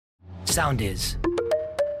Soundis.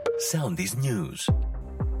 Soundis News.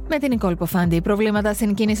 Με την Νικόλ Ποφάντη. Προβλήματα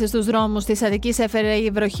στην κίνηση στους δρόμους της Αττικής έφερε η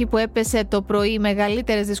βροχή που έπεσε το πρωί.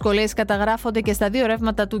 Μεγαλύτερες δυσκολίες καταγράφονται και στα δύο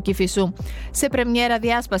ρεύματα του Κηφισού. Σε πρεμιέρα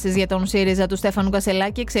διάσπασης για τον ΣΥΡΙΖΑ του Στέφανου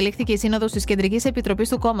Κασελάκη εξελίχθηκε η σύνοδος της Κεντρικής Επιτροπής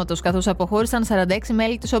του κόμματος, καθώς αποχώρησαν 46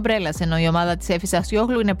 μέλη της ομπρέλας, ενώ η ομάδα της Έφης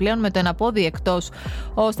Ασιόγλου είναι πλέον με το ένα πόδι εκτός.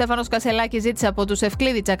 Ο Στέφανος Κασελάκης ζήτησε από τους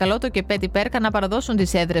Ευκλήδη, Τσακαλώτο και Πέτη Πέρκα να παραδώσουν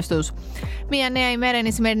τις έδρες τους. Μια νέα ημέρα είναι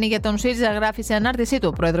η σημερινή για τον ΣΥΡΙΖΑ, γράφει σε ανάρτησή του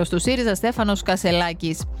ο πρόεδρος του ΣΥΡΙΖΑ, Στέφανος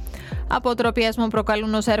Κασελάκης. Αποτροπιασμό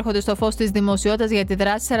προκαλούν όσα έρχονται στο φως της δημοσιότητας για τη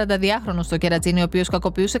δράση 42χρονου στο Κερατσίνι, ο οποίος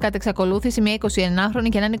κακοποιούσε κατ' εξακολούθηση μια 21χρονη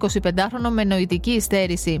και έναν 25χρονο με νοητική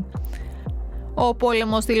υστέρηση. Ο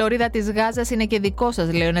πόλεμος στη λωρίδα της Γάζας είναι και δικό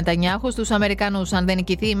σας, λέει ο Νετανιάχου στους Αμερικανούς. Αν δεν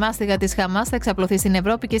νικηθεί η μάστιγα της Χαμάς, θα εξαπλωθεί στην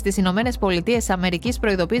Ευρώπη και στις Ηνωμένες Πολιτείες Αμερικής,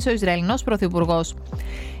 προειδοποίησε ο Ισραηλινός πρωθυπουργός.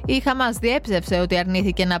 Η Χαμάς διέψευσε ότι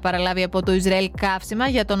αρνήθηκε να παραλάβει από το Ισραήλ καύσιμα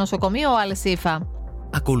για το νοσοκομείο Αλ-Σίφα.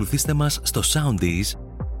 Ακολουθήστε μας στο Soundis,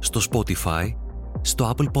 στο Spotify,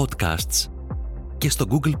 στο Apple Podcasts και στο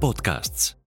Google Podcasts.